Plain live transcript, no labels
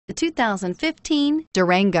The 2015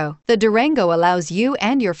 Durango. The Durango allows you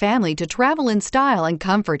and your family to travel in style and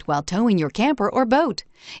comfort while towing your camper or boat.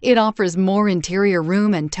 It offers more interior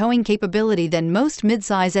room and towing capability than most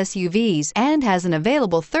midsize SUVs and has an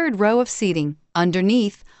available third row of seating.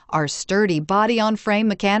 Underneath are sturdy body-on-frame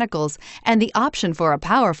mechanicals and the option for a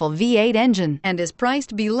powerful V8 engine, and is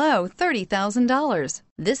priced below $30,000.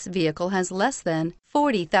 This vehicle has less than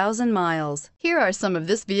 40,000 miles. Here are some of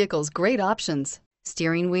this vehicle's great options: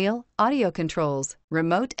 steering wheel audio controls,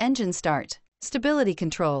 remote engine start, stability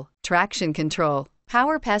control, traction control,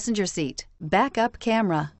 power passenger seat, backup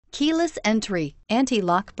camera, keyless entry,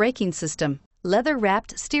 anti-lock braking system,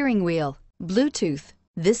 leather-wrapped steering wheel, Bluetooth.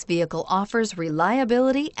 This vehicle offers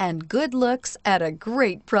reliability and good looks at a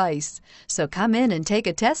great price. So come in and take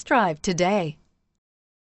a test drive today.